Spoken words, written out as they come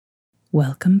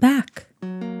Welcome back.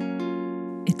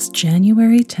 It's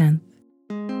January 10th,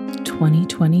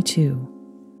 2022.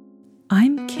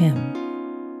 I'm Kim,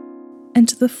 and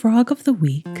the frog of the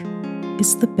week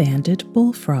is the banded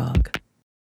bullfrog.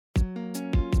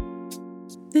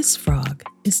 This frog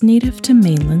is native to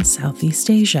mainland Southeast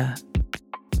Asia,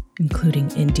 including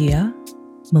India,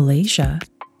 Malaysia,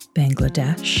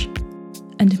 Bangladesh,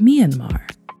 and Myanmar.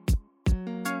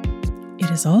 It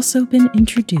has also been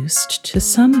introduced to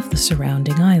some of the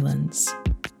surrounding islands,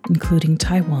 including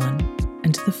Taiwan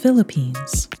and the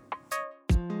Philippines.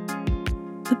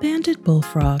 The banded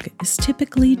bullfrog is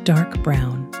typically dark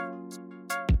brown.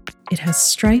 It has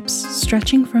stripes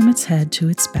stretching from its head to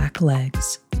its back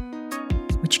legs,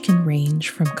 which can range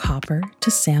from copper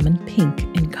to salmon pink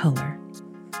in color.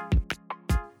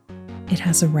 It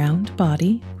has a round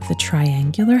body with a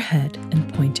triangular head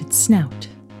and pointed snout,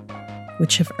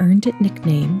 which have earned it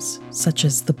nicknames such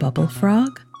as the bubble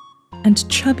frog and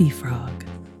chubby frog.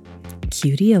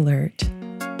 Cutie alert.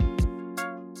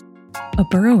 A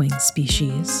burrowing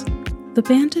species, the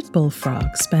banded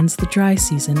bullfrog spends the dry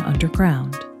season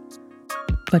underground,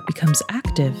 but becomes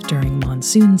active during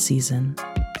monsoon season.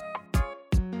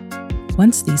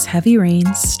 Once these heavy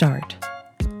rains start,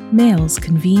 males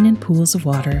convene in pools of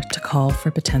water to call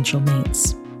for potential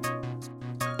mates.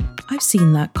 I've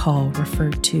seen that call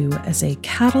referred to as a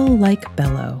cattle-like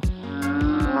bellow.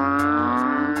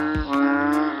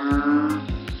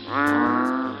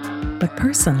 But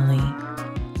personally,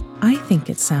 I think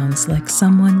it sounds like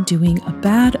someone doing a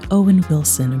bad Owen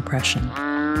Wilson impression.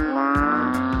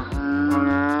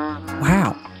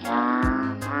 Wow.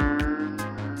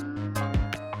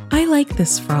 I like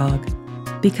this frog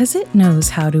because it knows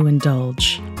how to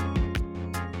indulge.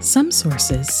 Some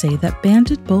sources say that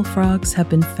banded bullfrogs have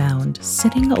been found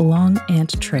sitting along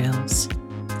ant trails,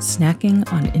 snacking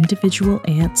on individual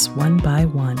ants one by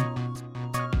one.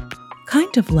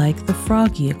 Kind of like the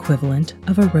froggy equivalent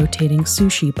of a rotating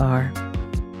sushi bar.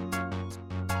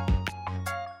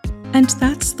 And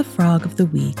that's the frog of the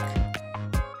week.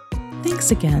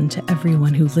 Thanks again to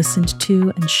everyone who listened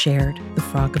to and shared the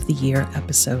Frog of the Year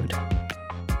episode.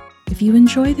 If you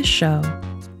enjoy the show,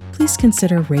 please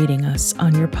consider rating us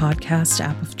on your podcast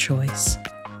app of choice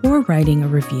or writing a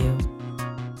review.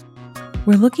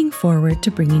 We're looking forward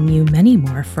to bringing you many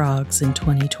more frogs in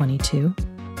 2022.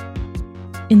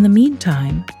 In the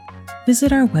meantime,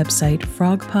 visit our website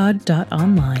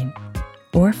frogpod.online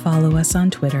or follow us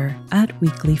on Twitter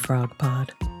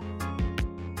 @weeklyfrogpod.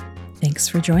 Thanks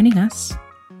for joining us.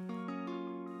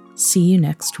 See you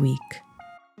next week.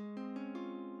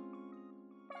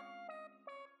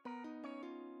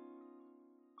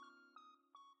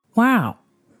 Wow.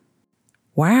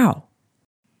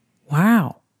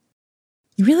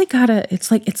 You really gotta,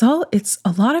 it's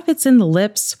a lot of it's in the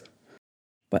lips,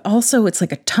 but also it's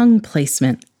like a tongue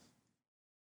placement.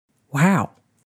 Wow.